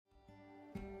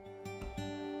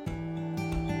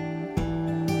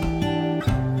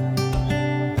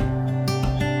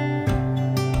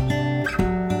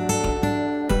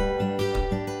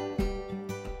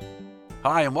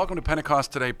Hi, and welcome to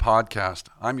Pentecost Today podcast.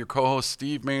 I'm your co-host,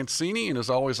 Steve Mancini, and as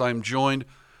always, I'm joined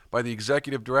by the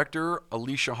Executive Director,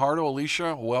 Alicia Hardo.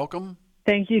 Alicia, welcome.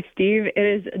 Thank you, Steve. It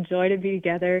is a joy to be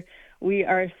together. We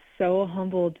are so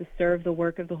humbled to serve the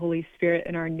work of the Holy Spirit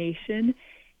in our nation.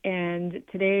 And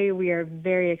today we are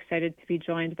very excited to be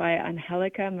joined by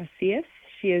Angelica Macias.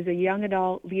 She is a young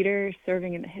adult leader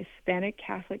serving in the Hispanic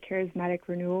Catholic Charismatic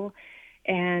Renewal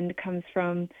and comes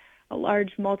from a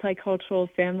large multicultural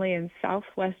family in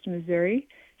southwest Missouri.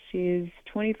 She's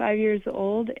 25 years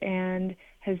old and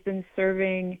has been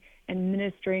serving and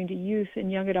ministering to youth and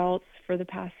young adults for the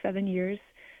past 7 years.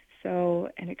 So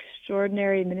an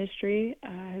extraordinary ministry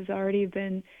has already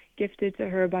been gifted to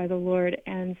her by the Lord.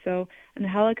 And so,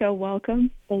 Angelica, welcome.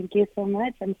 Thank you so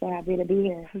much. I'm so happy to be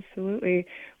here. Absolutely.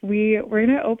 We're going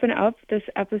to open up this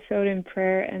episode in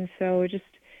prayer, and so just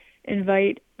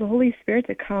invite the Holy Spirit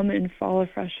to come and fall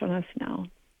afresh on us now.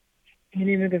 In the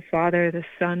name of the Father, the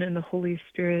Son, and the Holy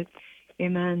Spirit.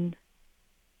 Amen.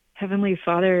 Heavenly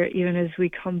Father, even as we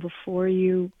come before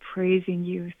you, praising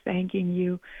you, thanking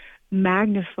you,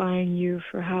 magnifying you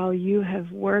for how you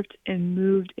have worked and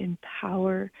moved in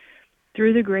power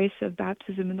through the grace of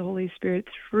baptism in the Holy Spirit,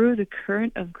 through the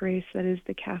current of grace that is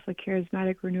the Catholic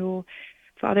Charismatic Renewal.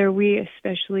 Father, we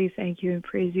especially thank you and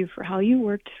praise you for how you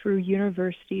worked through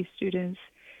university students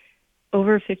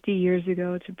over 50 years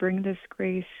ago to bring this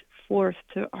grace forth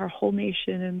to our whole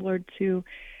nation and, Lord, to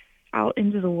out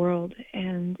into the world.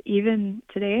 And even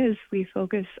today as we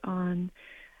focus on,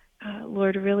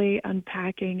 Lord, really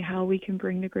unpacking how we can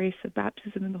bring the grace of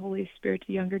baptism in the Holy Spirit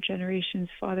to younger generations,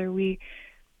 Father, we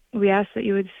ask that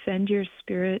you would send your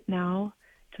Spirit now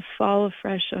to fall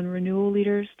afresh on renewal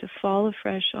leaders, to fall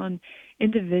afresh on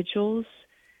individuals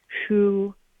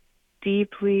who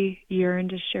deeply yearn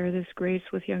to share this grace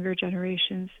with younger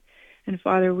generations. And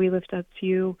Father, we lift up to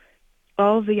you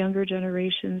all of the younger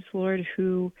generations, Lord,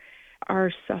 who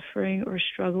are suffering or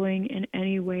struggling in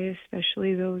any way,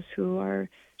 especially those who are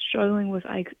struggling with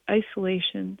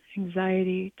isolation,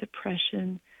 anxiety,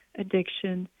 depression,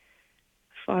 addiction.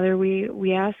 Father,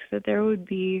 we ask that there would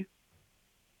be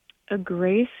a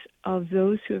grace of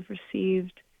those who have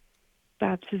received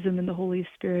baptism in the Holy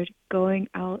Spirit going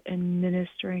out and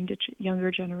ministering to younger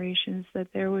generations, that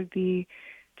there would be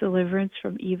deliverance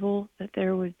from evil, that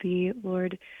there would be,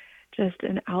 Lord, just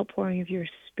an outpouring of your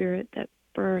Spirit that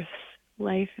births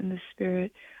life in the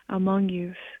Spirit among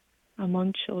youth,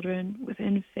 among children,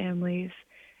 within families,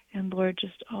 and Lord,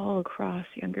 just all across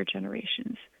younger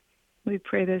generations. We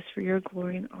pray this for your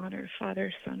glory and honor,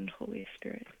 Father, Son, and Holy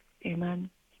Spirit. Amen.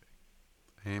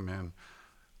 Amen.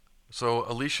 So,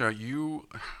 Alicia,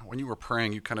 when you were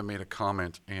praying, you kind of made a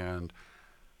comment, and,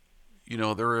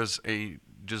 there is a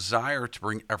desire to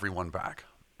bring everyone back.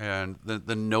 And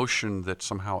the notion that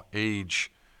somehow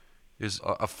age is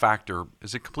a factor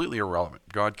is completely irrelevant.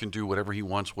 God can do whatever he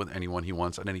wants with anyone he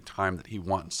wants at any time that he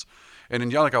wants. And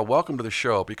Angelica, welcome to the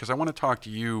show, because I want to talk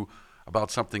to you about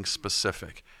something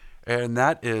specific, and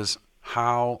that is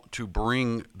how to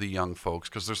bring the young folks,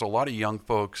 because there's a lot of young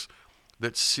folks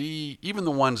that see, even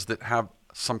the ones that have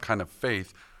some kind of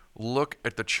faith, look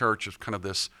at the church as kind of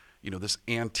this, this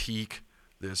antique,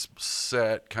 this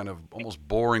set, kind of almost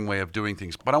boring way of doing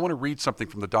things. But I want to read something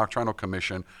from the Doctrinal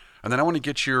Commission, and then I want to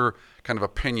get your kind of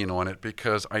opinion on it,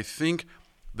 because I think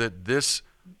that this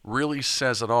really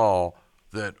says it all,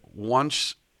 that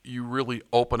once you really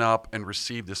open up and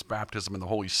receive this baptism in the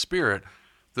Holy Spirit,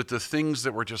 that the things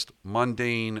that were just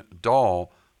mundane,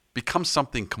 dull, become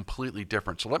something completely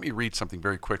different. So let me read something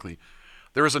very quickly.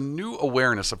 There is a new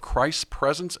awareness of Christ's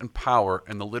presence and power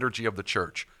in the liturgy of the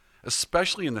church,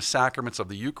 especially in the sacraments of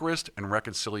the Eucharist and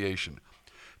reconciliation.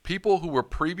 People who were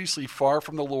previously far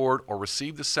from the Lord or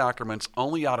received the sacraments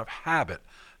only out of habit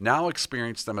now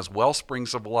experience them as well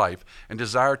springs of life and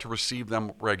desire to receive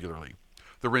them regularly.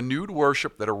 The renewed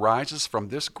worship that arises from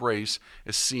this grace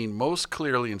is seen most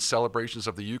clearly in celebrations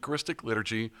of the Eucharistic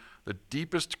liturgy, the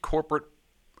deepest corporate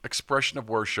expression of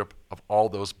worship of all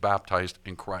those baptized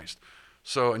in Christ.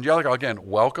 So, Angelica, again,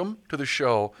 welcome to the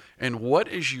show. And what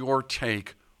is your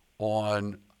take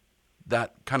on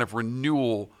that kind of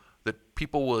renewal that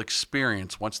people will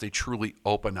experience once they truly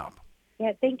open up?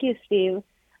 Yeah, thank you, Steve.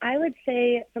 I would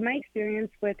say, from my experience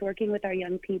with working with our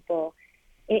young people,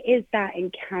 it is that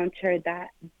encounter that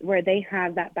where they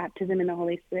have that baptism in the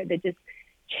Holy Spirit that just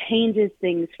changes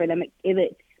things for them.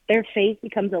 Their faith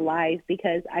becomes alive,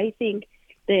 because I think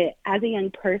that as a young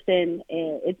person,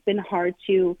 it's been hard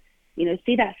to,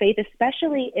 see that faith,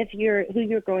 especially if who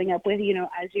you're growing up with,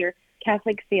 as your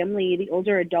Catholic family, the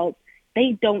older adults,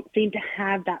 they don't seem to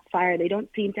have that fire. They don't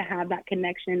seem to have that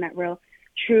connection, that real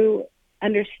true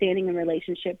understanding and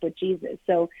relationship with Jesus.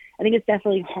 So I think it's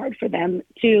definitely hard for them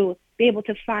to be able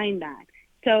to find that.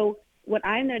 So what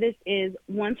I noticed is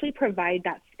once we provide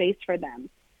that space for them,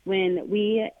 when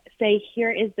we say,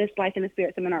 here is this Life in the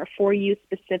Spirit seminar for you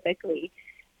specifically,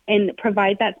 and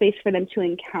provide that space for them to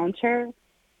encounter,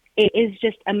 it is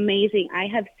just amazing. I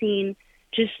have seen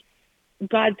just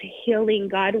God's healing,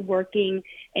 God working,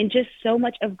 and just so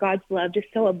much of God's love, just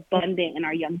so abundant in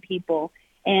our young people.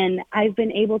 And I've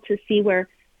been able to see where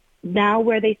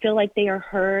they feel like they are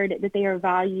heard, that they are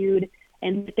valued,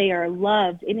 and that they are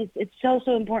loved. And it's so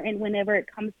important whenever it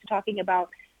comes to talking about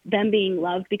them being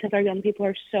loved, because our young people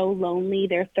are so lonely,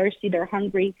 they're thirsty, they're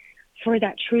hungry for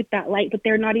that truth, that light, but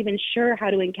they're not even sure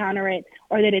how to encounter it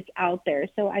or that it's out there.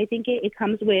 So I think it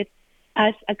comes with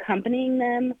us accompanying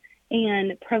them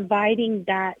and providing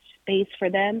that space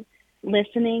for them,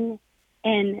 listening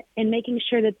and making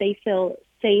sure that they feel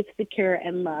safe, secure,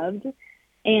 and loved.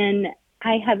 And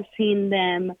I have seen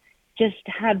them just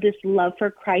have this love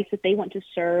for Christ that they want to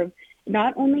serve,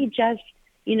 not only just,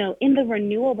 in the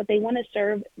renewal, but they want to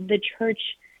serve the church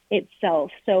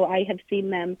itself. So I have seen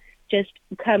them just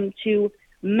come to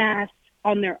Mass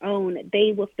on their own.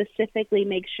 They will specifically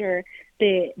make sure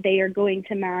that they are going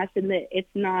to Mass and that it's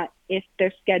not if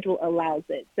their schedule allows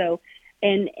it. So,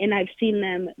 and I've seen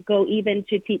them go even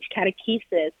to teach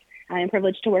catechesis. I am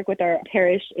privileged to work with our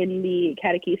parish in the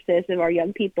catechesis of our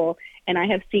young people, and I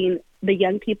have seen the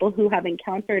young people who have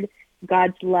encountered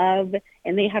God's love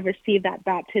and they have received that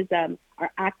baptism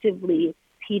are actively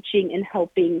teaching and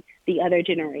helping the other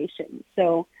generation.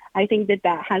 So I think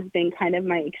that has been kind of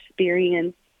my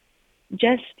experience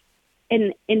just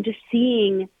in just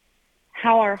seeing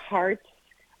how our hearts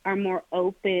are more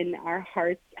open, our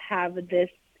hearts have this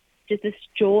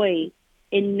joy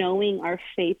in knowing our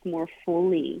faith more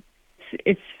fully.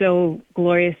 It's so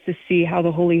glorious to see how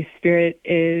the Holy Spirit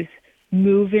is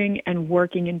moving and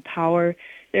working in power.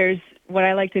 There's what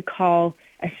I like to call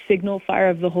a signal fire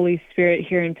of the Holy Spirit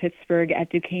here in Pittsburgh at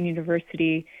Duquesne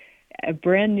University. A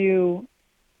brand new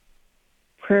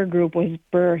prayer group was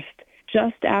birthed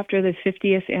just after the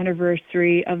 50th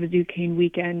anniversary of the Duquesne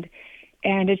weekend.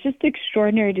 And it's just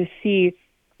extraordinary to see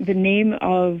the name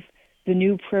of the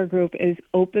new prayer group is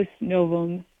Opus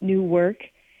Novum, New Work.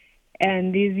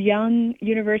 And these young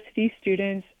university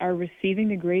students are receiving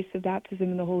the grace of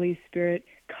baptism in the Holy Spirit,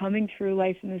 coming through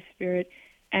Life in the Spirit,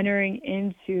 entering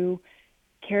into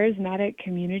charismatic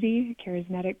community,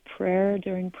 charismatic prayer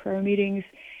during prayer meetings,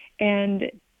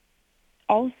 and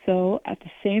also at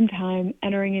the same time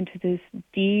entering into this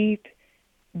deep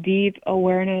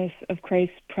awareness of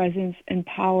Christ's presence and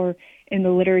power in the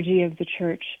liturgy of the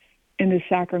church, in the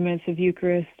sacraments of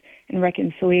Eucharist and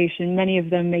reconciliation, many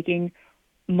of them making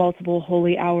multiple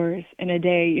holy hours in a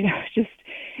day, just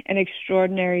an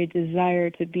extraordinary desire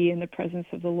to be in the presence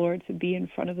of the Lord, to be in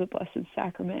front of the Blessed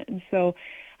Sacrament. And so,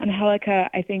 Angelica,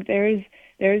 I think there's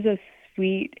a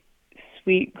sweet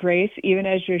grace, even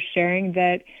as you're sharing,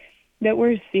 that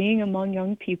we're seeing among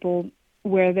young people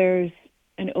where there's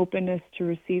an openness to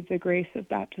receive the grace of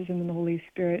baptism in the Holy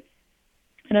Spirit.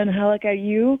 And Angelica,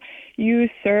 you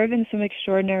serve in some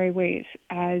extraordinary ways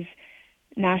as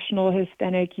National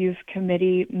Hispanic Youth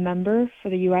Committee member for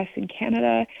the U.S. and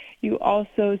Canada. You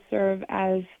also serve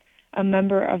as a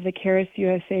member of the CHARIS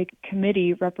USA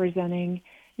Committee representing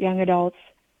young adults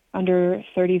under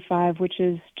 35, which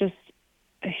is just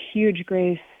a huge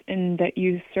grace in that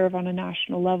you serve on a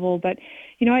national level. But,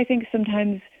 I think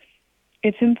sometimes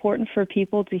it's important for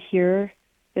people to hear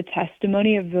the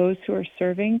testimony of those who are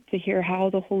serving, to hear how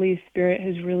the Holy Spirit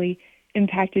has really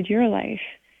impacted your life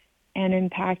and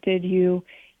impacted you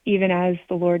even as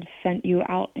the Lord sent you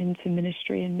out into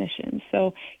ministry and mission.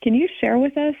 So can you share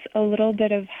with us a little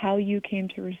bit of how you came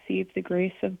to receive the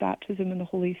grace of baptism in the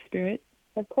Holy Spirit?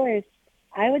 Of course.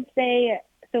 I would say,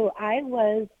 so I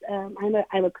was,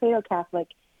 I'm a cradle Catholic,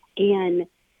 and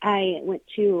I went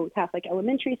to Catholic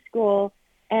elementary school,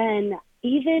 and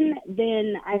even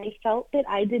then I felt that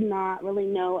I did not really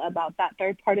know about that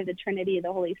third part of the Trinity of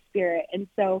the Holy Spirit. And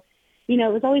so, it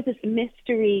was always this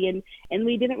mystery, and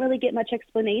we didn't really get much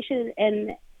explanation.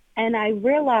 And I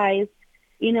realized,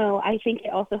 I think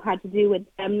it also had to do with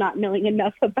them not knowing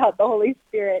enough about the Holy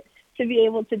Spirit to be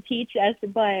able to teach us.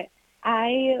 But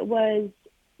I was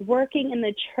working in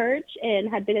the church and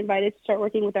had been invited to start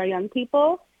working with our young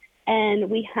people. And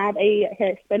we have a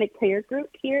Hispanic prayer group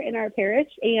here in our parish,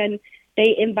 and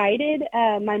they invited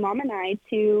my mom and I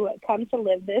to come to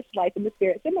live this Life in the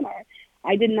Spirit seminar.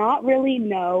 I did not really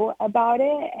know about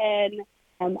it,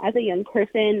 and as a young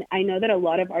person, I know that a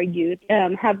lot of our youth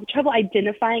have trouble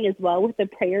identifying as well with the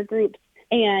prayer groups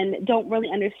and don't really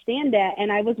understand it.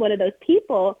 And I was one of those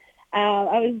people.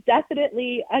 I was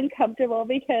definitely uncomfortable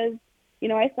because,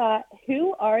 I thought,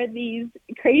 who are these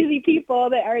crazy people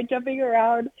that are jumping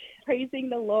around praising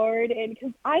the Lord? And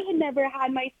because I had never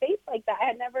had my faith like that. I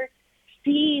had never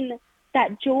seen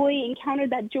that joy, encountered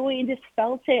that joy, and just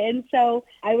felt it. And so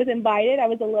I was invited. I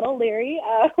was a little leery,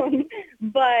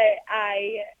 but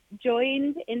I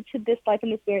joined into this Life in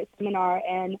the Spirit seminar,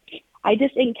 and I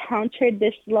just encountered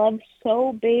this love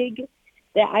so big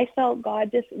that I felt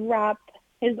God just wrap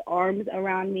his arms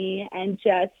around me and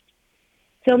just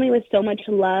fill me with so much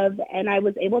love. And I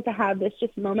was able to have this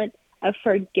just moment of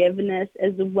forgiveness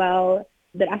as well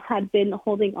that I had been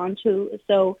holding on to.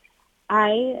 So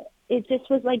it just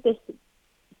was like this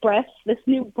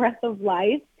new breath of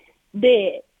life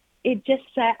that it just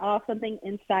set off something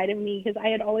inside of me, because I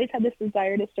had always had this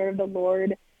desire to serve the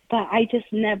Lord, but I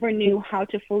just never knew how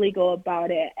to fully go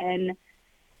about it. And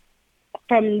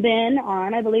from then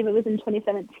on, I believe it was in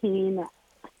 2017,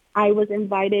 I was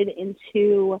invited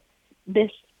into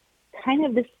this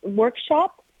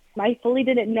workshop. I fully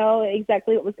didn't know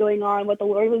exactly what was going on, what the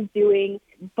Lord was doing,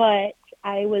 but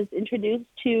I was introduced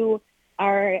to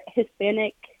our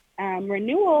Hispanic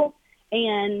renewal,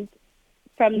 and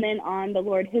from then on, the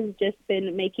Lord has just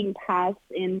been making paths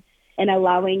and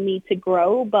allowing me to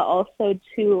grow, but also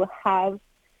to have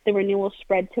the renewal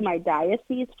spread to my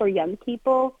diocese for young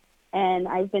people. And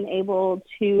I've been able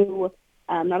to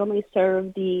not only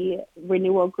serve the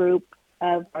renewal group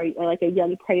of like a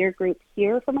young prayer group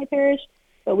here for my parish,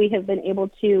 but we have been able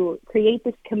to create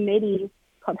this committee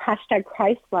called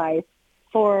 #CHARIS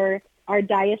for our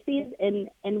diocese, and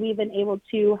we've been able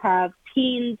to have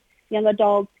teens, young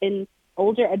adults, and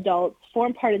older adults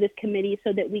form part of this committee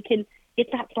so that we can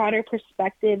get that broader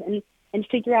perspective and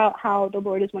figure out how the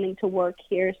Lord is wanting to work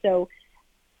here. So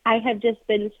I have just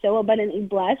been so abundantly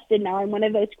blessed, and now I'm one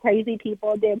of those crazy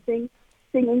people dancing,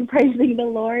 singing, praising the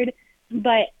Lord,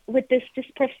 but with this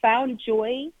just profound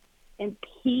joy and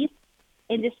peace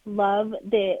and just love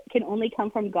that can only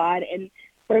come from God. And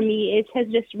for me, it has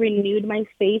just renewed my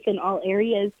faith in all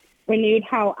areas, renewed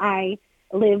how I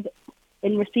live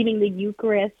in receiving the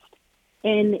Eucharist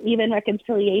and even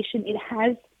reconciliation. It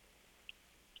has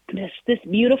this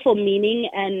beautiful meaning,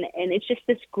 and it's just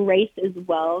this grace as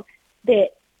well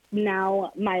that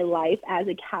now my life as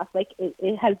a Catholic,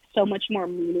 it has so much more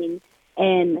meaning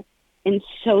and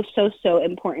so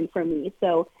important for me.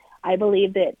 So I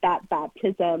believe that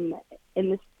baptism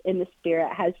in the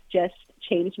Spirit has just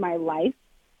changed my life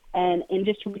and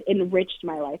just enriched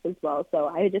my life as well. So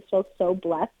I just feel so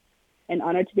blessed and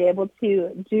honored to be able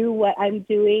to do what I'm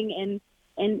doing,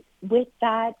 and with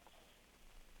that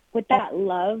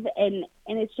love, and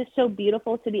it's just so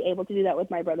beautiful to be able to do that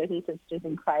with my brothers and sisters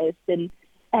in Christ. And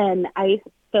I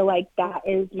feel like that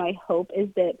is my hope, is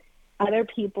that other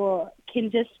people can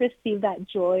just receive that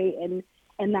joy and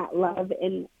that love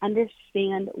and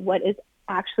understand what is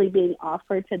actually being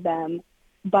offered to them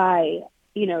by,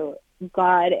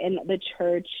 God and the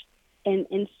church,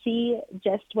 and see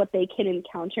just what they can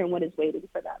encounter and what is waiting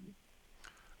for them.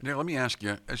 Now, let me ask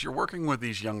you, as you're working with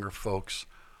these younger folks,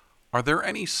 are there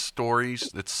any stories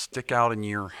that stick out in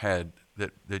your head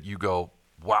that you go,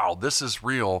 wow, this is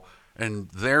real, and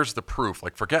there's the proof?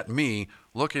 Like, forget me,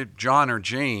 look at John or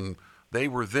Jane. They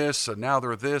were this, and now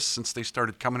they're this since they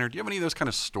started coming here. Do you have any of those kind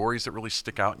of stories that really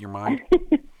stick out in your mind?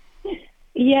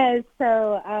 Yes.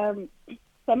 So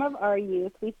some of our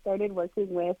youth we started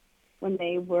working with when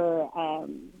they were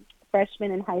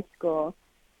freshmen in high school.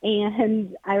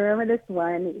 And I remember this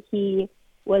one, he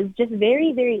was just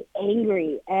very, very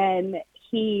angry, and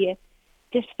he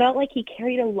just felt like he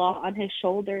carried a lot on his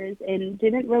shoulders and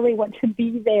didn't really want to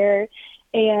be there.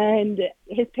 And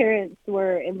his parents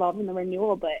were involved in the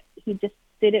renewal, but he just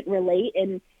didn't relate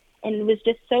and was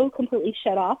just so completely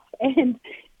shut off. And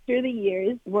through the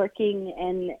years working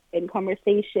and in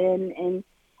conversation,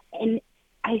 and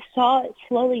I saw it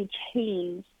slowly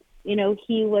change.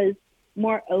 He was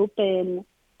more open.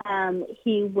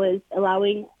 He was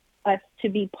allowing us to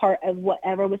be part of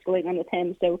whatever was going on with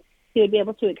him. So he would be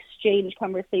able to exchange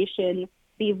conversation,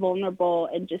 be vulnerable,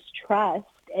 and just trust.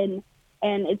 And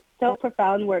it's so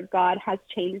profound where God has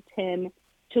changed him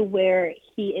to where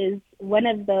he is one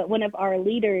of our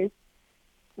leaders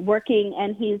working,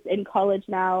 and he's in college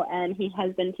now, and he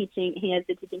has been teaching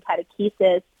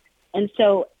catechesis. And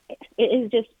so it is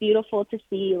just beautiful to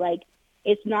see, like,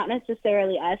 it's not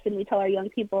necessarily us. And we tell our young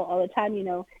people all the time,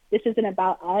 this isn't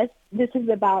about us. This is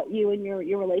about you and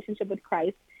your relationship with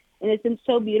Christ. And it's been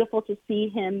so beautiful to see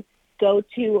him go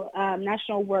to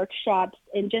national workshops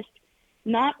and just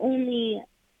not only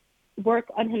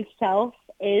work on himself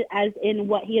as in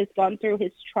what he has gone through,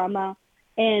 his trauma,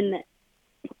 and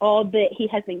all that he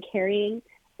has been carrying,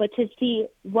 but to see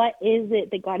what is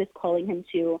it that God is calling him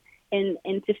to, and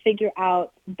to figure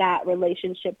out that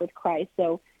relationship with Christ.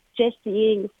 So just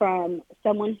seeing from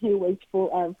someone who was full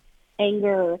of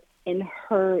anger and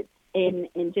hurt and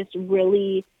just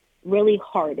really, really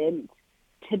hardened,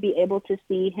 to be able to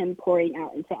see him pouring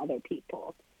out into other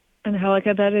people.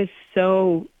 Angelica, that is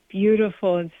so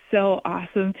beautiful and so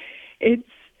awesome. It's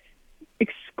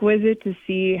exquisite to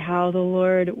see how the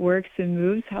Lord works and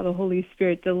moves, how the Holy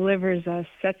Spirit delivers us,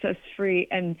 sets us free,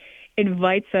 and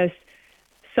invites us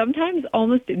sometimes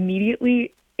almost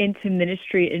immediately into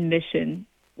ministry and mission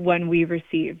when we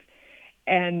receive.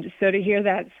 And so to hear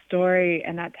that story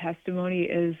and that testimony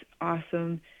is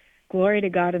awesome. Glory to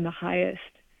God in the highest.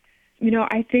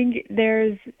 I think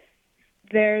there's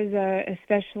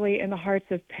especially in the hearts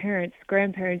of parents,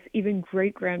 grandparents, even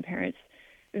great-grandparents,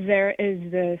 there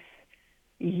is this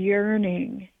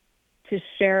yearning to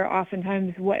share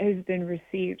oftentimes what has been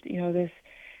received.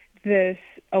 This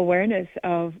awareness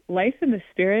of life in the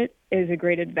Spirit is a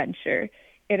great adventure.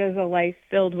 It is a life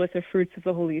filled with the fruits of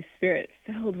the Holy Spirit,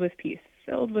 filled with peace,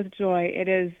 filled with joy. It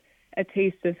is a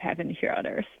taste of heaven here on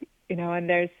earth, and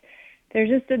there's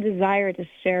just a desire to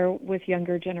share with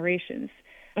younger generations.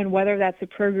 And whether that's a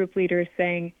prayer group leader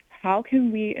saying, how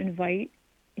can we invite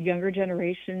younger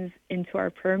generations into our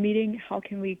prayer meeting? How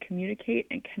can we communicate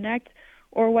and connect?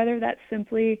 Or whether that's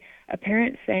simply a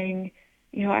parent saying,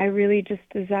 I really just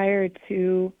desire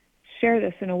to share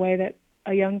this in a way that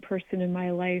a young person in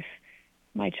my life,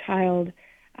 my child,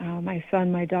 my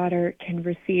son, my daughter can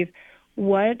receive.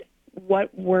 What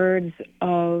words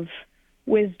of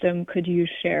wisdom could you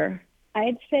share?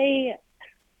 I'd say,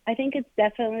 I think it's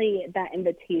definitely that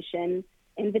invitation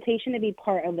to be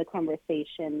part of the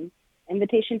conversation,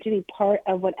 invitation to be part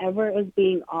of whatever is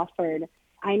being offered.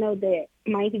 I know that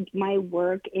my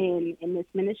work in this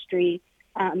ministry,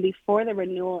 before the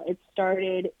renewal, it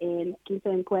started in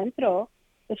Quinto Encuentro,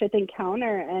 the fifth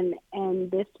encounter,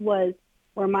 and this was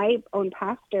where my own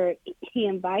pastor, he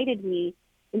invited me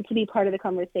to be part of the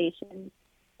conversation,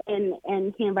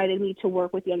 and he invited me to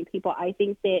work with young people. I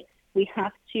think that we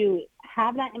have to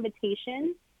have that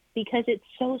invitation because it's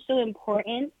so, so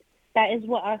important. That is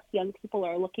what us young people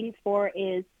are looking for,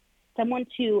 is someone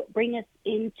to bring us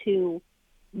into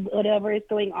whatever is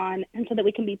going on, and so that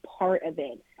we can be part of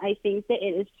it. I think that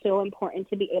it is so important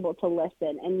to be able to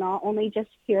listen and not only just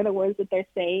hear the words that they're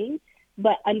saying,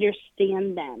 but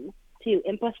understand them, to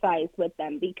empathize with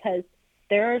them, because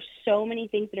there are so many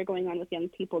things that are going on with young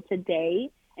people today,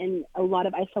 and a lot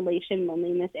of isolation,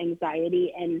 loneliness,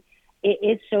 anxiety, and it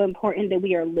is so important that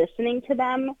we are listening to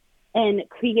them and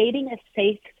creating a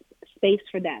safe space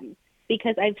for them,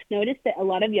 because I've noticed that a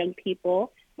lot of young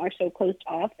people are so closed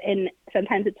off, and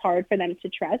sometimes it's hard for them to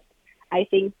trust. I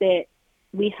think that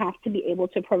we have to be able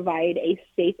to provide a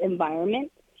safe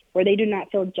environment where they do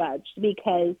not feel judged,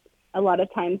 because a lot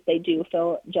of times they do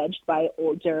feel judged by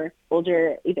older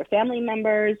either family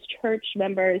members, church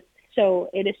members. So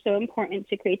it is so important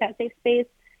to create that safe space,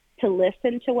 to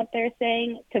listen to what they're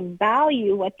saying, to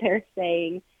value what they're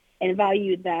saying and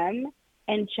value them,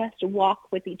 and just walk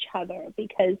with each other.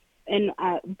 Because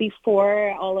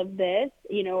before all of this,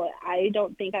 I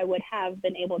don't think I would have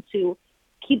been able to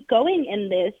keep going in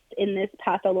this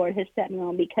path the Lord has set me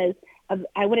on, because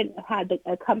I wouldn't have had the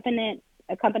accompaniment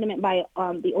by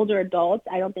the older adults.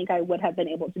 I don't think I would have been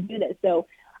able to do this. So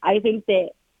I think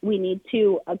that we need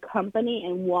to accompany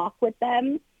and walk with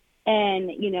them, and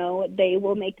they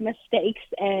will make mistakes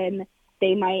and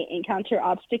they might encounter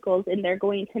obstacles, and they're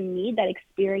going to need that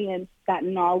experience, that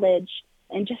knowledge,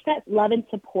 and just that love and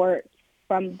support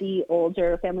from the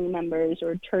older family members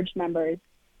or church members.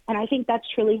 And I think that's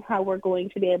truly how we're going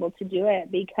to be able to do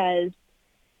it, because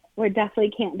we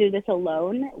definitely can't do this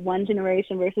alone, one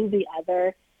generation versus the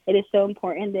other. It is so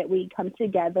important that we come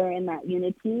together in that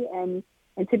unity and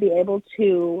to be able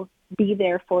to be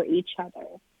there for each other.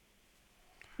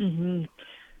 Mm-hmm.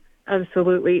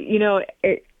 Absolutely.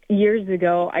 Years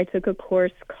ago, I took a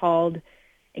course called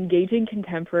Engaging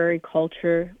Contemporary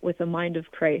Culture with a Mind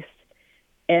of Christ.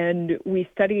 And we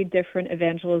studied different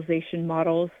evangelization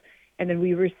models, and then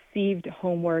we received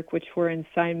homework, which were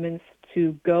assignments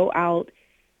to go out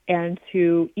and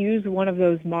to use one of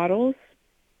those models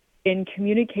in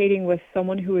communicating with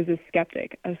someone who is a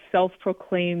skeptic, a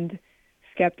self-proclaimed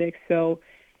skeptic, so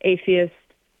atheist,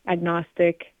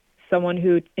 agnostic, someone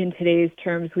who in today's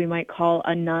terms we might call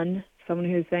a nun, someone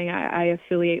who's saying, I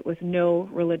affiliate with no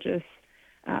religious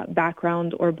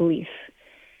background or belief.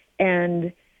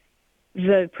 And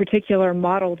the particular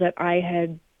model that I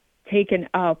had taken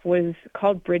up was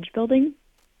called bridge building.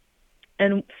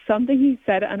 And something he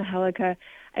said, Angelica,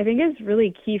 I think is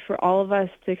really key for all of us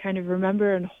to kind of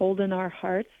remember and hold in our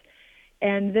hearts.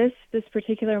 And this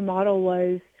particular model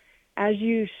was, as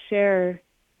you share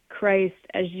Christ,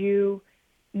 as you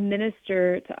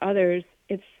minister to others,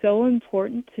 it's so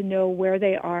important to know where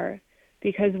they are,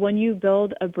 because when you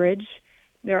build a bridge,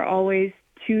 there are always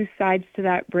two sides to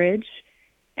that bridge.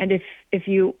 And if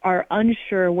you are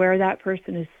unsure where that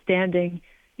person is standing,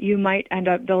 you might end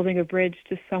up building a bridge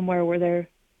to somewhere where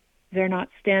they're not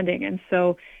standing. And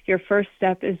so your first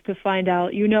step is to find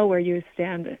out, where you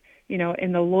stand,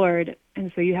 in the Lord.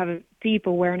 And so you have a deep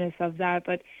awareness of that.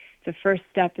 But the first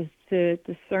step is to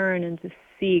discern and to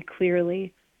see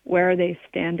clearly where are they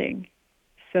standing,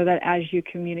 so that as you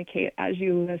communicate, as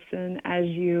you listen, as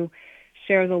you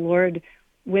share the Lord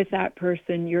with that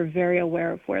person, you're very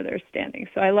aware of where they're standing.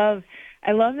 So I love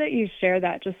that you share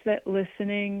that, just that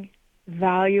listening,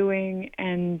 valuing,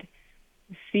 and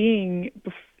seeing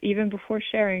even before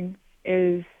sharing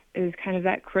is kind of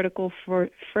that critical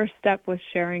first step with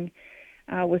sharing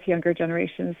with younger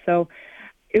generations. So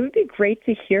it would be great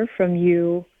to hear from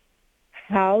you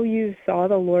how you saw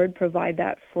the Lord provide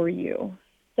that for you.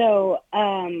 So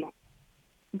the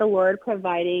Lord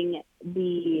providing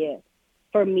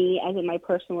for me, as in my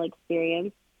personal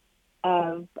experience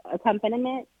of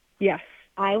accompaniment. Yes.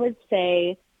 I would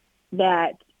say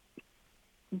that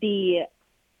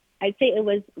I'd say it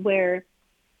was where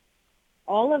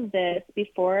all of this,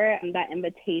 before that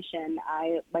invitation,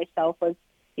 I myself was,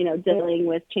 dealing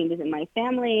with changes in my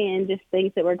family and just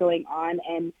things that were going on.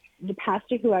 And the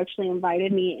pastor who actually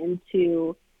invited me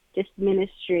into this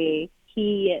ministry,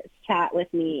 he sat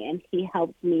with me and he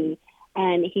helped me,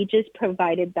 and he just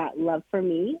provided that love for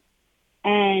me.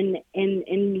 And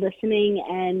in listening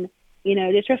and,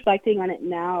 just reflecting on it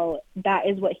now, that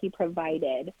is what he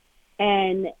provided.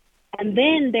 And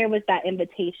then there was that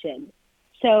invitation.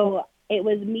 So it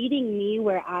was meeting me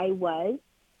where I was,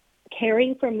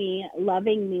 caring for me,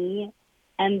 loving me,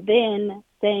 and then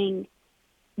saying,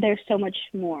 there's so much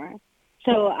more.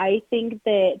 So I think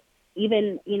that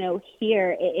even,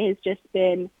 here it has just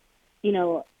been,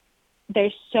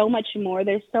 there's so much more.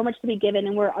 There's so much to be given,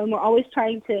 and we're always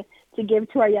trying to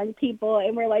give to our young people,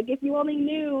 and we're like, if you only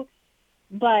knew.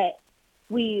 But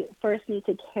we first need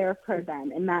to care for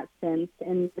them in that sense,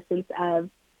 in the sense of,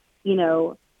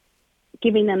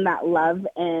 giving them that love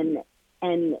and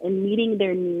meeting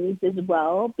their needs as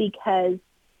well, because,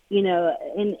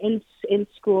 in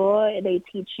school they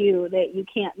teach you that you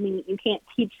can't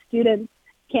teach students,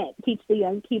 can't teach the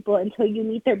young people until you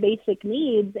meet their basic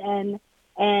needs, and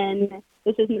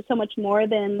this isn't so much more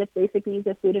than the basic needs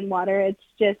of food and water. It's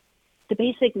just the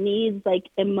basic needs, like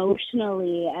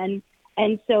emotionally,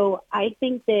 and so I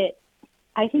think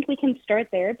we can start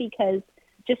there, because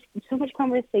just so much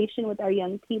conversation with our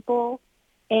young people,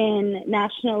 and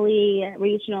nationally,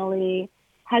 regionally,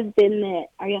 has been that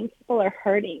our young people are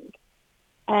hurting.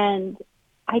 And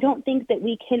I don't think that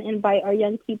we can invite our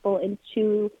young people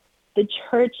into the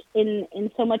church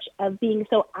in so much of being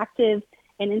so active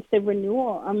and into the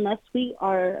renewal unless we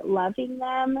are loving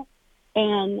them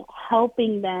and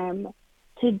helping them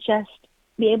to just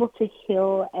be able to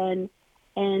heal and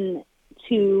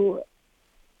to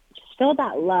just feel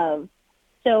that love.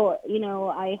 So,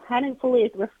 I hadn't fully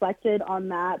reflected on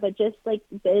that, but just like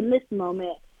in this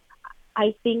moment,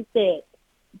 I think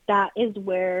that is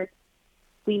where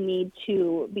we need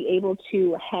to be able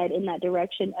to head in that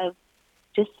direction of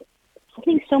just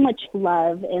feeling so much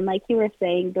love. And like you were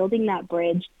saying, building that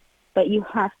bridge, but you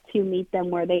have to meet them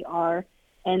where they are.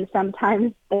 And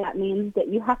sometimes that means that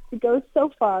you have to go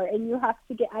so far and you have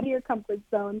to get out of your comfort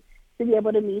zone to be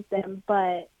able to meet them.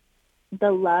 But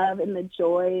the love and the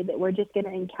joy that we're just going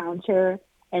to encounter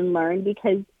and learn,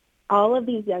 because all of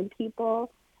these young people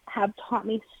have taught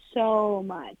me so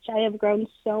much. I have grown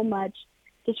so much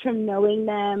just from knowing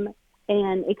them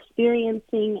and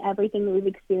experiencing everything that we've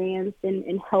experienced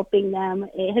and helping them.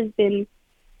 It has been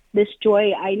this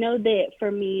joy. I know that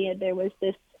for me, there was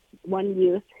this one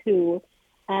youth who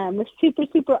was super,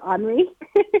 super ornery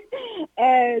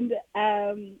and,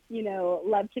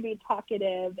 loved to be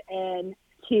talkative and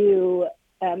to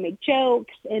make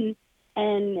jokes. And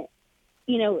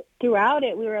throughout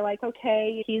it, we were like,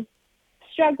 okay, he's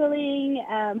struggling.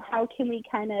 How can we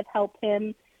kind of help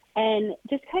him? And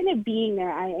just kind of being there.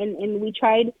 And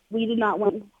we did not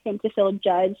want him to feel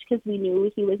judged, because we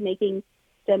knew he was making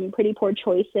some pretty poor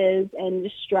choices and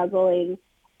just struggling.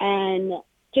 And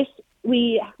just,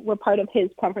 we were part of his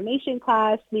confirmation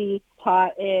class. We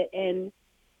taught it, and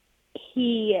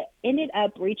he ended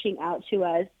up reaching out to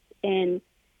us, and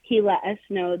he let us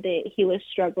know that he was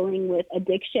struggling with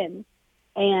addiction,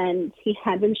 and he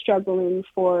had been struggling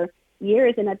for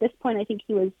years. And at this point, I think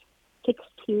he was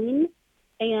 16,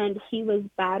 and he was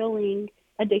battling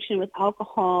addiction with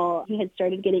alcohol. He had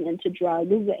started getting into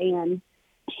drugs, and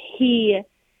he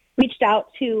reached out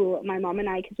to my mom and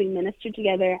I because we ministered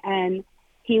together, and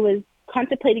he was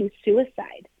contemplating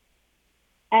suicide.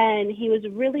 And he was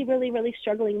really, really, really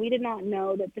struggling. We did not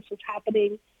know that this was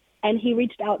happening. And he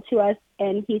reached out to us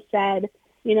and he said,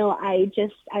 you know,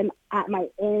 I'm at my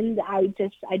end.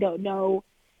 I don't know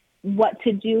what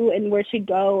to do and where to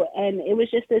go. And it was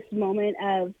just this moment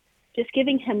of just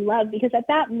giving him love, because at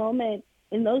that moment,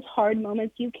 in those hard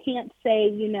moments, you can't say,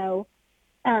 you know,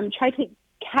 try to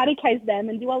catechize them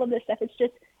and do all of this stuff. It's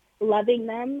just loving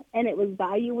them, and it was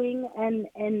valuing, and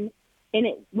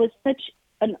it was such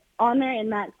an honor in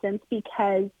that sense,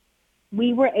 because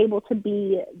we were able to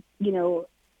be, you know,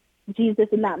 Jesus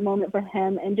in that moment for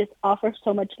him, and just offer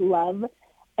so much love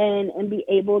and be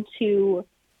able to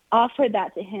offer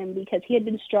that to him, because he had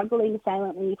been struggling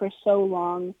silently for so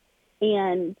long,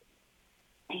 and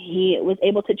he was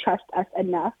able to trust us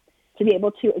enough to be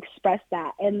able to express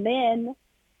that. And then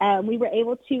we were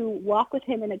able to walk with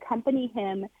him and accompany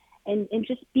him and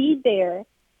just be there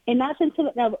in that sense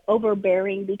of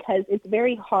overbearing, because it's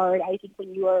very hard, I think,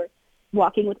 when you are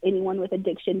walking with anyone with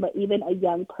addiction, but even a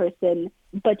young person,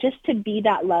 but just to be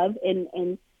that love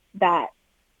and that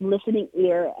listening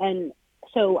ear. And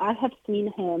so I have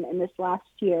seen him in this last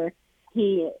year.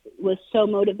 He was so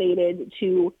motivated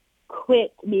to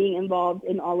quit being involved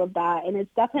in all of that. And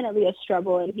it's definitely a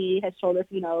struggle. And he has told us,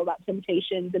 you know, about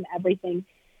temptations and everything.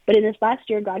 But in this last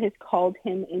year, God has called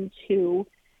him into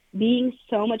being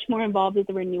so much more involved with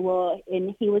the renewal.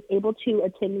 And he was able to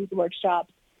attend these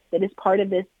workshops that is part of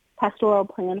this pastoral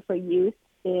plan for youth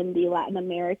in the Latin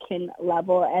American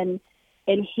level. And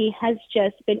he has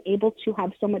just been able to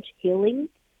have so much healing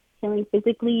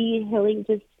physically, healing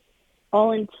just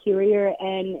all interior.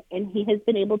 And he has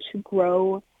been able to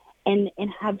grow and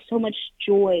have so much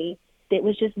joy that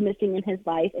was just missing in his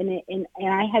life. And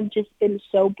I have just been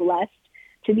so blessed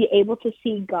to be able to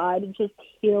see God just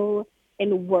heal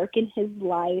and work in his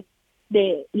life,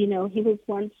 that, you know, he was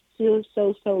once so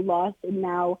lost, and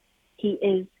now he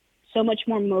is so much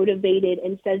more motivated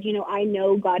and says, you know, I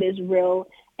know God is real,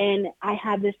 and I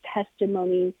have this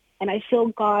testimony, and I feel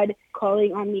God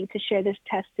calling on me to share this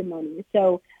testimony.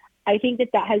 So I think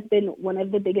that has been one of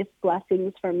the biggest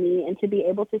blessings for me, and to be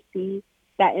able to see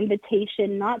that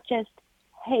invitation, not just,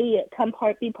 hey,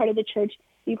 be part of the church,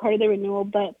 be part of the renewal,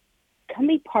 but come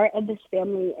be part of this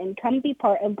family and come be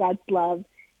part of God's love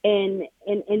and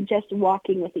just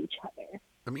walking with each other.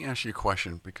 Let me ask you a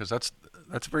question, because that's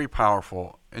very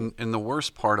powerful. And the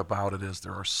worst part about it is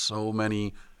there are so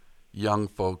many young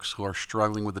folks who are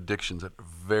struggling with addictions at a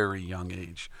very young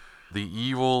age. The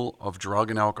evil of drug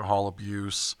and alcohol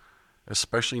abuse,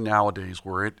 especially nowadays,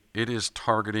 where it is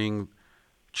targeting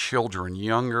children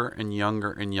younger and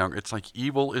younger and younger. It's like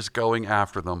evil is going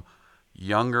after them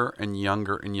younger and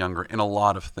younger and younger in a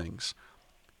lot of things.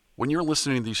 When you're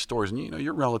listening to these stories, and you know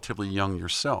you're relatively young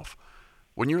yourself,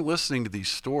 when you're listening to these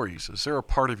stories, is there a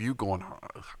part of you going,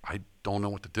 I don't know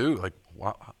what to do? Like,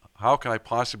 how can I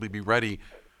possibly be ready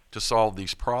to solve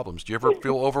these problems? Do you ever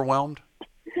feel overwhelmed?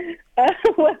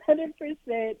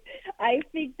 100%. I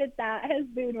think that has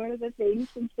been one of the things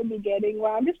since the beginning,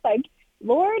 where I'm just like,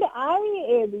 Lord,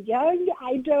 I am young.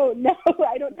 I don't know.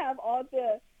 I don't have all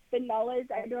the knowledge.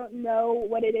 I don't know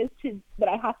what it is that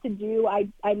I have to do.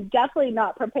 I'm definitely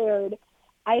not prepared.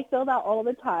 I feel that all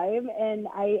the time, and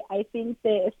I think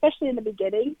that, especially in the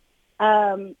beginning,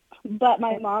 but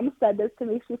my mom said this to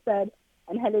me. She said,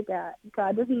 Angelica,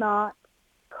 God does not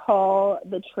call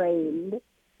the trained,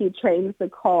 he trains the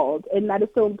called. And that is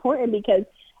so important, because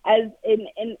as in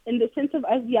the sense of,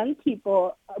 as young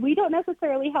people, we don't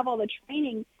necessarily have all the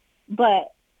training,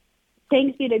 but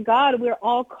thanks be to God, we're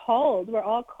all called. We're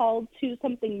all called to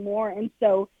something more. And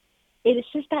so it is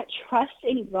just that trust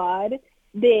in God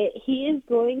that he is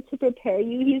going to prepare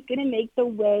you. He's going to make the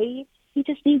way. He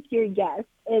just needs your yes.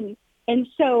 And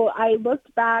so I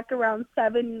looked back around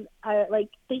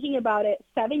thinking about it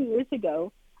 7 years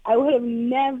ago, I would have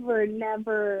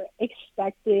never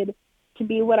expected to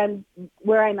be where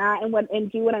I'm at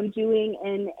and do what I'm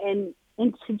doing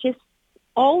and to just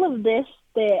all of this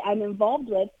that I'm involved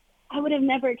with. I would have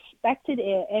never expected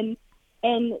it.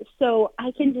 And so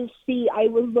I can just see, I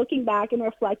was looking back and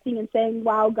reflecting and saying,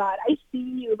 wow, God, I see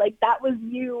you. Like, that was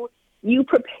you. You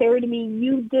prepared me.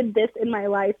 You did this in my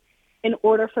life in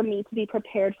order for me to be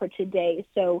prepared for today.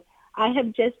 So I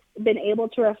have just been able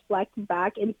to reflect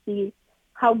back and see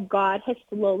how God has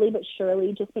slowly but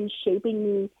surely just been shaping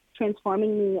me,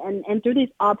 transforming me, and through these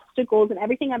obstacles and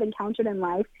everything I've encountered in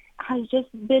life has just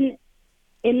been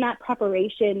in that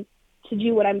preparation to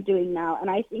do what I'm doing now. And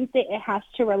I think that it has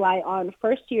to rely on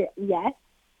first your yes,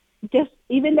 just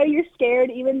even though you're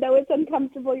scared, even though it's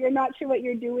uncomfortable, you're not sure what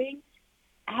you're doing,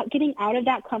 getting out of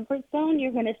that comfort zone,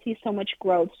 you're going to see so much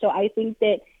growth. So I think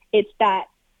that it's that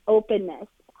openness.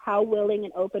 How willing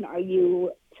and open are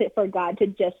you for God to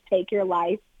just take your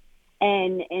life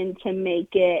and to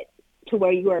make it to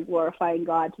where you are glorifying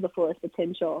God to the fullest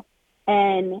potential?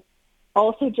 And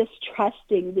also just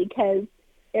trusting, because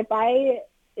if I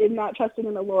am not trusting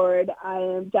in the Lord, I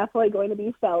am definitely going to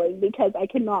be failing, because I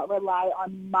cannot rely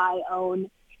on my own,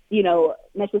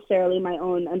 necessarily my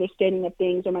own understanding of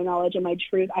things or my knowledge or my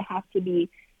truth. I have to be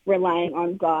relying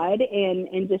on God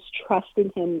and just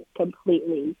trusting him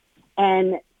completely.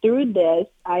 And through this,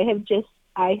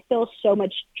 I feel so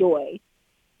much joy,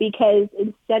 because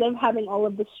instead of having all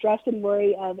of the stress and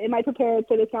worry of, am I prepared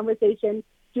for this conversation?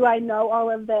 Do I know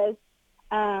all of this?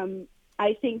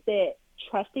 I think that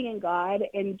trusting in God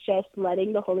and just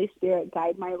letting the Holy Spirit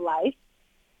guide my life,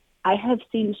 I have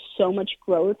seen so much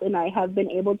growth, and I have been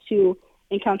able to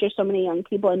encounter so many young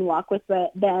people and walk with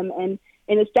them. And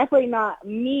it's definitely not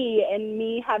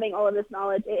me having all of this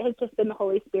knowledge. It has just been the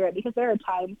Holy Spirit, because there are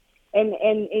times, and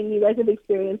you guys have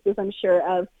experienced this, I'm sure,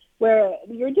 of where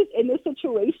you're just in this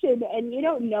situation and you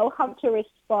don't know how to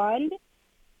respond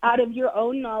out of your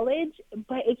own knowledge,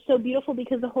 but it's so beautiful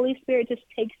because the Holy Spirit just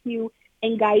takes you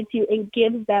and guides you and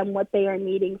gives them what they are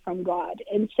needing from God.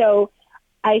 And so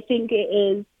I think it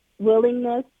is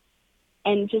willingness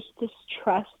and just this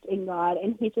trust in God,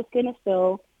 and he's just going to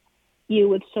fill you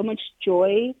with so much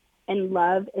joy and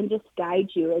love and just guide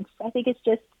you. I think it's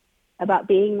just about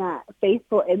being that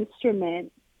faithful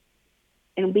instrument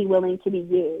and be willing to be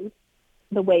used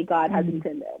the way God has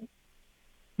intended.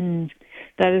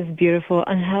 That is beautiful.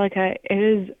 Angelica, it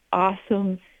is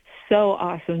awesome, so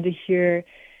awesome to hear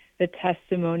the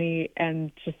testimony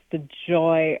and just the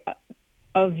joy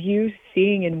of you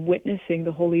seeing and witnessing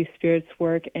the Holy Spirit's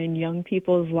work in young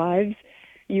people's lives.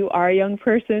 You are a young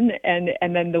person, and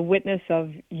then the witness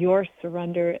of your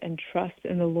surrender and trust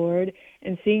in the Lord,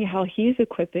 and seeing how he's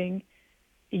equipping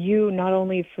you not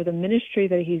only for the ministry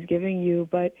that he's giving you,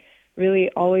 but really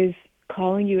always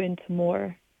calling you into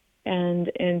more and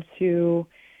into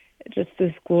just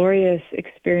this glorious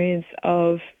experience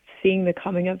of seeing the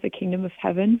coming of the kingdom of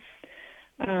heaven.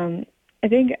 I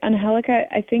think, Angelica,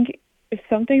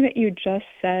 something that you just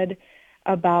said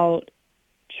about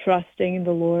trusting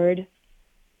the Lord,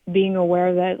 being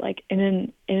aware that, like,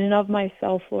 in and of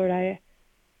myself, Lord,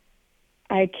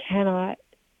 I cannot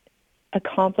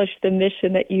accomplish the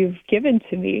mission that you've given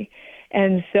to me.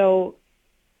 And so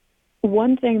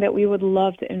one thing that we would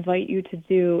love to invite you to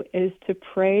do is to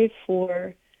pray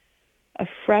for a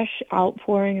fresh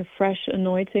outpouring, a fresh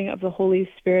anointing of the Holy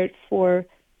Spirit for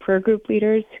prayer group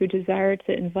leaders who desire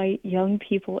to invite young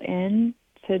people in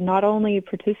to not only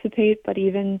participate, but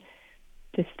even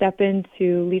to step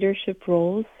into leadership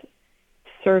roles,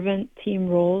 servant team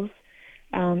roles,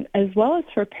 as well as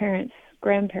for parents,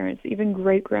 grandparents, even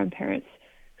great-grandparents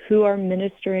who are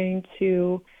ministering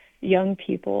to young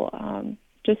people,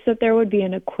 just that there would be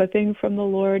an equipping from the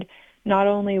Lord, not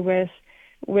only with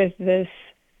this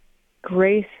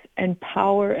grace and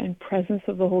power and presence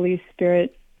of the Holy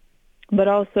Spirit, but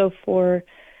also for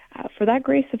that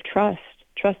grace of trust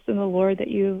in the Lord that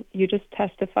you just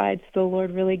testified to the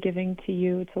Lord really giving to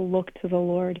you, to look to the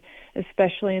Lord,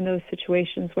 especially in those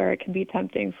situations where it can be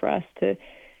tempting for us to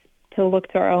look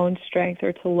to our own strength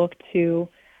or to look to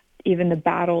even the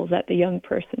battles that the young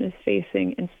person is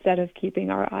facing instead of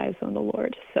keeping our eyes on the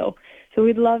Lord. So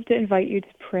we'd love to invite you to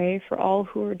pray for all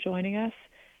who are joining us,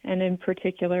 and in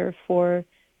particular for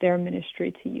their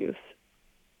ministry to youth.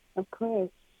 Of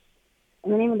course.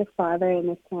 In the name of the Father, and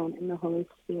the Son, and the Holy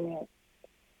Spirit.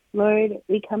 Lord,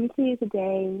 we come to you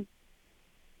today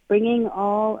bringing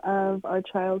all of our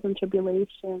trials and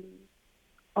tribulations,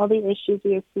 all the issues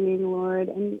we are seeing, Lord,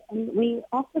 and we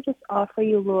also just offer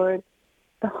you, Lord,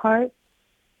 the hearts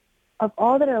of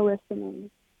all that are listening,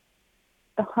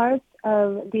 the hearts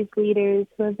of these leaders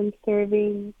who have been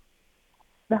serving,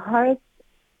 the hearts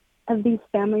of these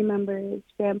family members,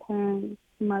 grandparents,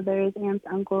 mothers, aunts,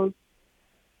 uncles,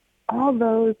 all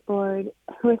those, Lord,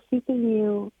 who are seeking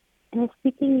you, and are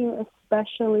seeking you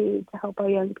especially to help our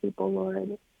young people,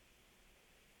 Lord.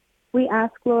 We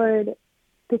ask, Lord,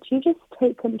 that you just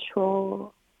take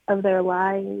control of their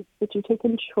lives, that you take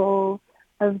control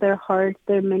of their hearts,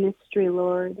 their ministry,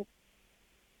 Lord.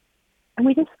 And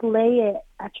we just lay it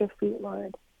at your feet,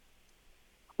 Lord.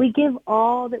 We give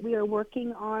all that we are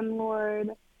working on,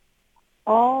 Lord,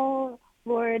 all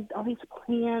these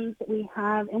plans that we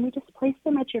have, and we just place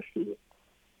them at your feet.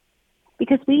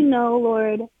 because we know,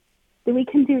 Lord, that we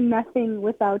can do nothing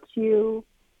without you,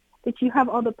 that you have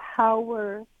all the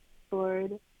power,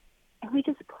 Lord. And we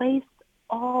just place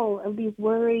all of these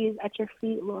worries at your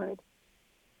feet, Lord.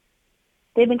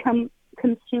 They become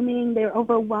consuming, they're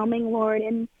overwhelming, Lord,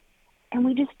 and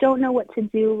we just don't know what to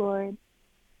do, Lord.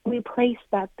 We place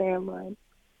that there, Lord.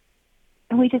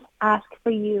 And we just ask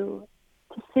for you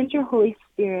to send your Holy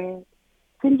Spirit.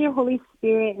 Send your Holy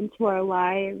Spirit into our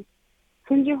lives.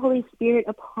 Send your Holy Spirit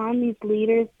upon these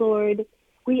leaders, Lord.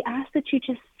 We ask that you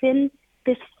just send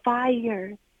this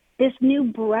fire, this new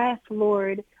breath,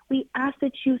 Lord. We ask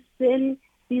that you send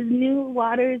these new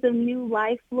waters of new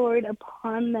life, Lord,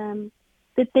 upon them,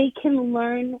 that they can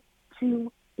learn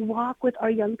to walk with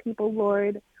our young people,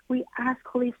 Lord. We ask,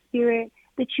 Holy Spirit,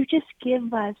 that you just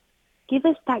give us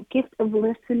that gift of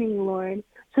listening, Lord,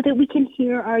 so that we can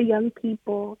hear our young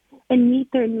people and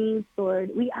meet their needs,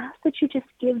 Lord. We ask that you just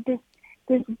give this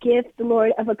gift,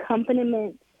 Lord, of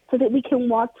accompaniment so that we can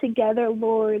walk together,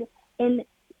 Lord, and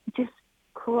just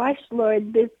crush,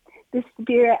 Lord, this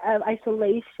spirit of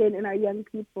isolation in our young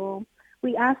people.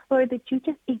 We ask, Lord, that you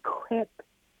just equip.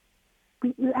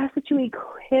 We ask that you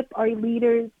equip our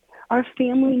leaders, our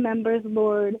family members,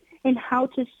 Lord, in how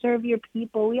to serve your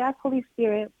people. We ask, Holy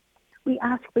Spirit, we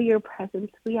ask for your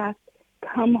presence. We ask,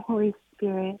 come, Holy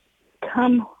Spirit.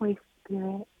 Come, Holy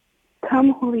Spirit.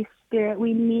 Come, Holy Spirit.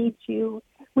 We need you.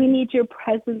 We need your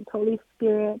presence, Holy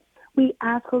Spirit. We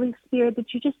ask, Holy Spirit,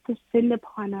 that you just descend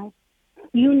upon us.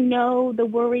 You know the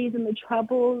worries and the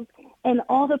troubles and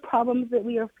all the problems that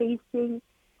we are facing.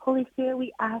 Holy Spirit,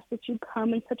 we ask that you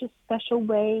come in such a special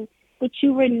way, that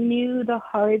you renew the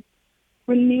hearts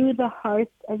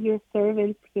of your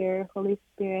servants here, Holy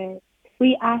Spirit.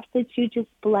 We ask that you just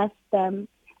bless them.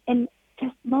 And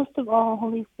just most of all,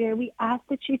 Holy Spirit, we ask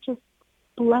that you just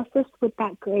bless us with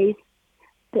that grace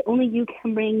that only you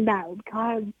can bring, that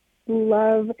God's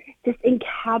love just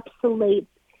encapsulates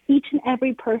each and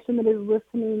every person that is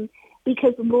listening.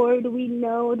 Because, Lord, we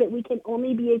know that we can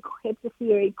only be equipped if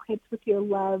we are equipped with your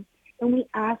love. And we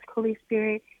ask, Holy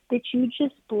Spirit, that you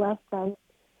just bless us,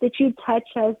 that you touch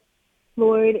us,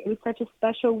 Lord, in such a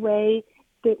special way,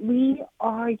 that we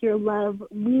are your love.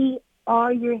 We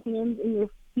are your hands and your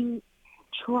feet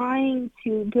trying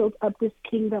to build up this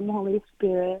kingdom, Holy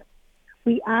Spirit.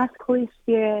 We ask, Holy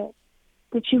Spirit,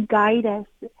 that you guide us,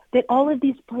 that all of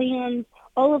these plans,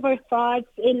 all of our thoughts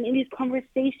in these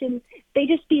conversations, they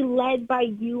just be led by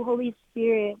you, Holy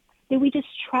Spirit, that we just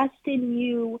trust in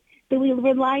you, that we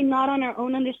rely not on our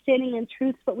own understanding and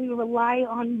truth, but we rely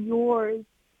on yours.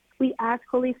 We ask,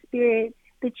 Holy Spirit,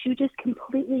 that you just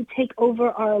completely take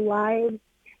over our lives,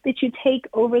 that you take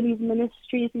over these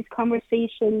ministries, these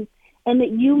conversations, and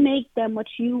that you make them what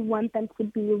you want them to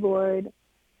be, Lord.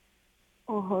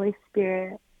 Oh, Holy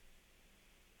Spirit,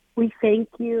 we thank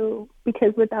you,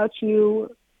 because without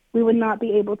you, we would not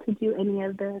be able to do any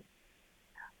of this.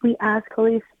 We ask,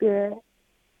 Holy Spirit,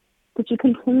 that you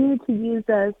continue to use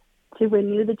us to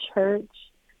renew the church,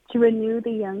 to renew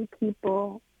the young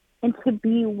people, and to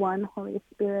be one, Holy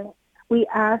Spirit. We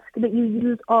ask that you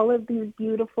use all of these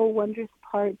beautiful, wondrous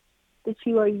parts that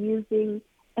you are using,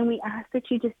 and we ask that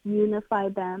you just unify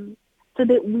them so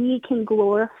that we can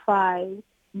glorify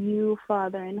you,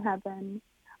 Father in heaven.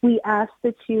 We ask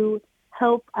that you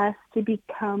help us to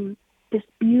become this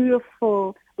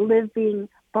beautiful, living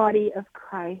body of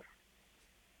Christ.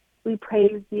 We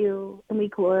praise you and we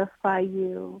glorify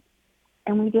you,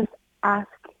 and we just ask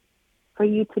for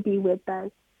you to be with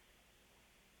us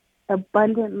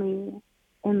abundantly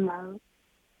in love.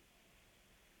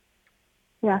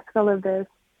 We ask all of this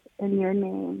in your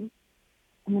name,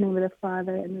 in the name of the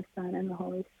Father and the Son and the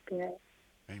Holy Spirit.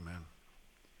 Amen.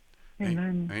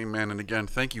 Amen. Amen. And again,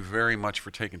 thank you very much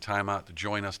for taking time out to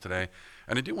join us today.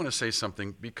 And I do want to say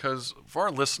something, because for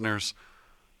our listeners,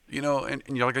 and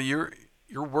Angelica, you're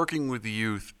working with the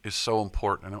youth is so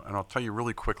important. And I'll tell you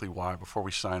really quickly why before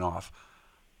we sign off.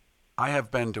 I have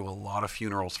been to a lot of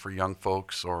funerals for young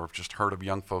folks, or just heard of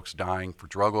young folks dying for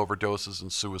drug overdoses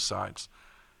and suicides.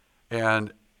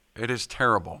 And it is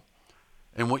terrible.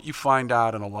 And what you find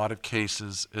out in a lot of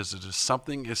cases is it is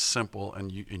something as simple,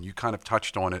 and you kind of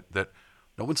touched on it, that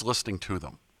no one's listening to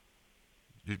them.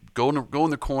 You go in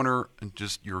the corner and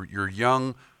just you're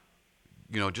young,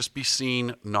 just be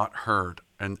seen, not heard.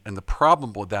 And the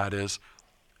problem with that is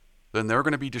then they're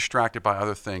going to be distracted by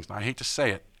other things. And I hate to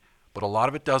say it, but a lot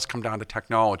of it does come down to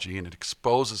technology, and it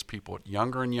exposes people at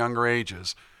younger and younger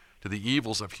ages to the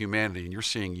evils of humanity. And you're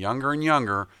seeing younger and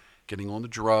younger getting on the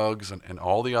drugs and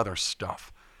all the other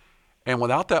stuff. And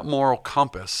without that moral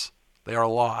compass, they are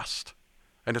lost.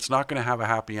 And it's not going to have a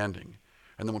happy ending.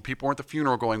 And then when people were at the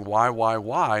funeral going,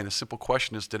 why? And the simple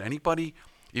question is, did anybody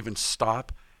even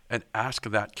stop and ask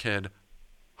that kid,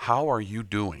 how are you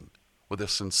doing? With a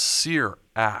sincere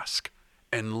ask,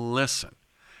 and listen.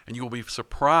 And you will be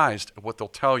surprised at what they'll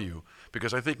tell you,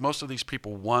 because I think most of these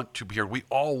people want to be heard. We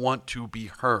all want to be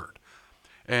heard.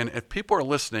 And if people are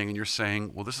listening and you're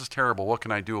saying, well, this is terrible, what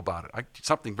can I do about it?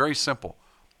 Something very simple.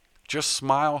 Just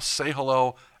smile, say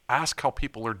hello, ask how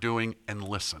people are doing, and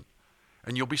listen.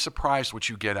 And you'll be surprised what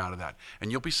you get out of that.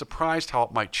 And you'll be surprised how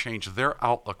it might change their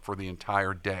outlook for the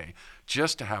entire day.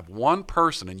 Just to have one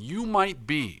person, and you might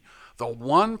be the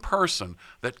one person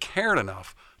that cared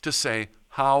enough to say,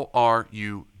 how are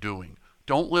you doing?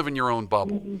 Don't live in your own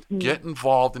bubble. Mm-hmm. Get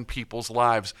involved in people's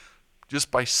lives just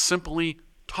by simply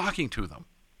talking to them.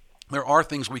 There are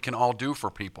things we can all do for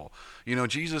people. You know,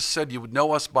 Jesus said you would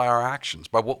know us by our actions,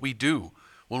 by what we do.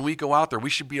 When we go out there,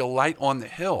 we should be a light on the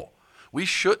hill. We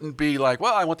shouldn't be like,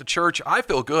 well, I went to church, I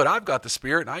feel good, I've got the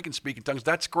Spirit, and I can speak in tongues.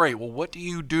 That's great. Well, what do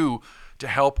you do to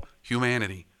help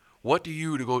humanity? What do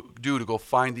you do to go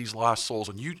find these lost souls?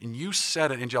 And you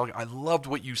said it, Angelica. I loved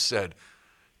what you said.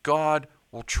 God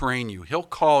will train you. He'll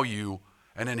call you,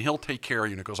 and then he'll take care of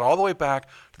you. And it goes all the way back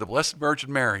to the Blessed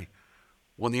Virgin Mary.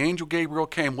 When the angel Gabriel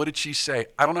came, what did she say?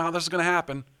 I don't know how this is going to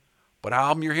happen, but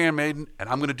I'm your handmaiden, and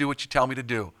I'm going to do what you tell me to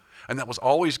do. And that was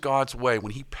always God's way.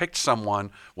 When he picked someone,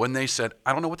 when they said,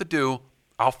 I don't know what to do,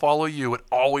 I'll follow you, it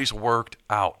always worked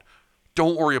out.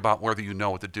 Don't worry about whether you know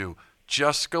what to do.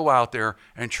 Just go out there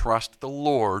and trust the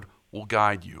Lord will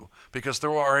guide you. Because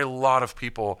there are a lot of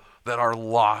people that are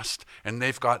lost, and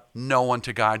they've got no one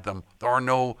to guide them. There are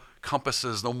no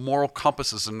compasses, no moral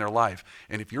compasses in their life.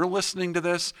 And if you're listening to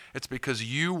this, it's because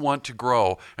you want to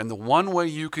grow. And the one way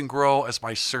you can grow is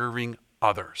by serving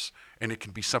others. And it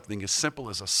can be something as simple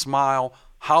as a smile.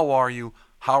 How are you?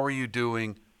 How are you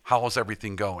doing? How is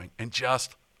everything going? And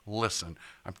just listen.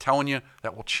 I'm telling you,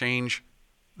 that will change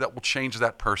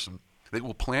that person. They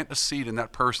will plant a seed in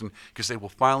that person because they will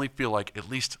finally feel like at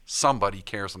least somebody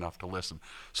cares enough to listen.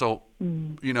 So,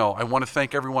 I want to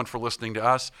thank everyone for listening to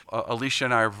us. Alicia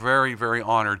and I are very, very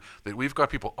honored that we've got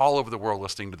people all over the world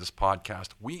listening to this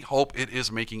podcast. We hope it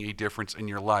is making a difference in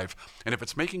your life. And if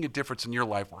it's making a difference in your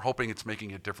life, we're hoping it's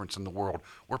making a difference in the world.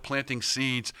 We're planting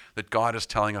seeds that God is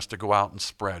telling us to go out and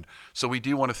spread. So we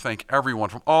do want to thank everyone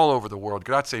from all over the world.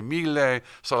 Grazie mille,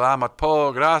 salamat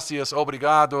po, gracias,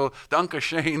 obrigado, danke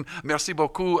schön, merci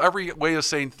beaucoup. Every way of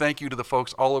saying thank you to the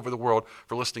folks all over the world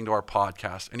for listening to our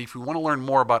podcast. And if you want to learn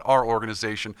more about our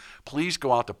organization, please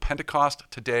go out to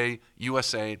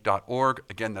PentecostTodayUSA.org.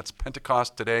 Again, that's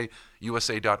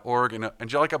PentecostTodayUSA.org. And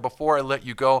Angelica, before I let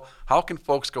you go, how can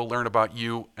folks go learn about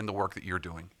you and the work that you're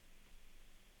doing?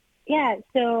 Yeah,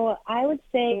 so I would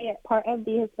say part of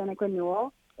the Hispanic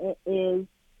Renewal is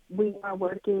we are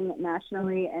working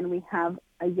nationally, and we have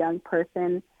a young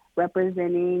person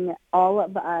representing all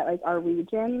of our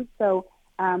regions. So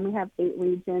we have 8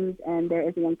 regions, and there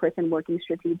is a young person working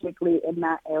strategically in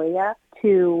that area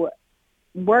to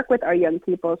work with our young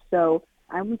people. So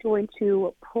I'm going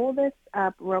to pull this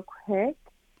up real quick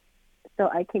so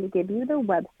I can give you the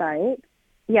website.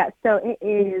 Yeah, so it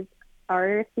is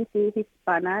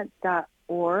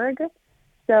rcchispana.org.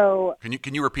 So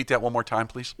can you repeat that one more time,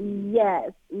 please?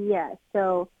 Yes.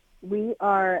 So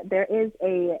there is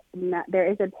a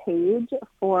page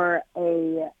for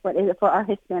our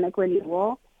Hispanic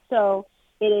Renewal. So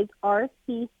it is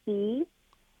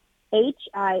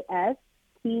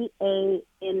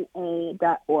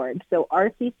rcchispana.org. So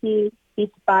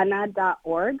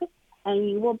rcchispana.org, and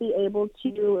you will be able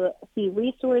to see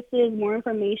resources, more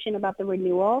information about the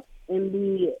renewal in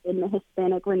the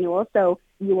Hispanic Renewal. So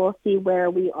you will see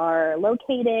where we are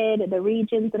located, the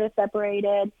regions that are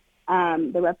separated,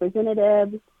 the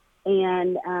representatives,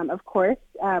 and of course,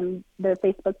 the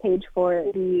Facebook page for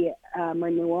the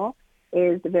renewal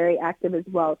is very active as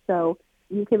well. So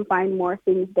you can find more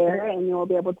things there, and you'll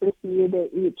be able to see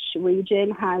that each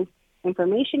region has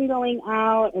information going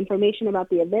out, information about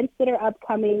the events that are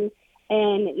upcoming,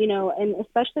 and and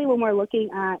especially when we're looking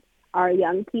at our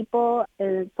young people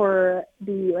for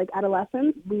the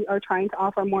adolescents, we are trying to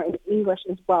offer more in English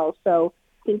as well. So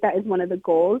I think that is one of the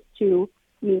goals, to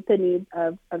meet the needs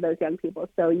of those young people.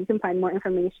 So you can find more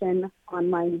information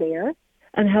online there.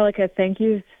 Angelica, thank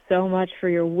you so much for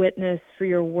your witness, for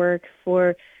your work,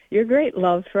 for your great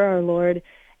love for our Lord.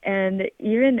 And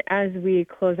even as we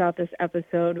close out this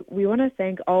episode, we want to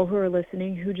thank all who are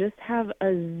listening who just have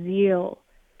a zeal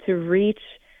to reach,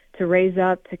 to raise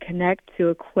up, to connect, to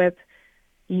equip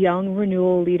young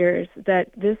renewal leaders,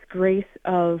 that this grace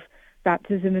of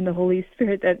baptism in the Holy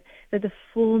Spirit, that the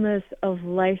fullness of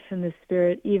life in the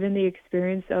Spirit, even the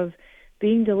experience of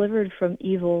being delivered from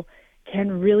evil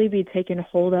can really be taken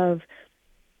hold of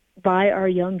by our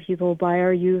young people, by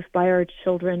our youth, by our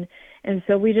children. And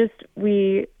so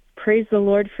we praise the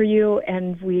Lord for you,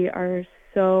 and we are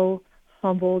so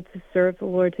humbled to serve the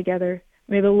Lord together.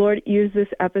 May the Lord use this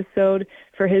episode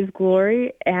for his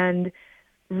glory and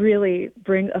really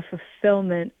bring a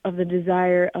fulfillment of the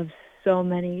desire of so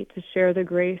many to share the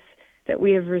grace that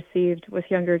we have received with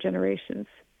younger generations.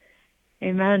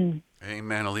 Amen.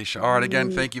 Amen, Alicia. All right,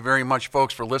 again, thank you very much,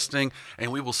 folks, for listening,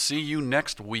 and we will see you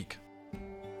next week.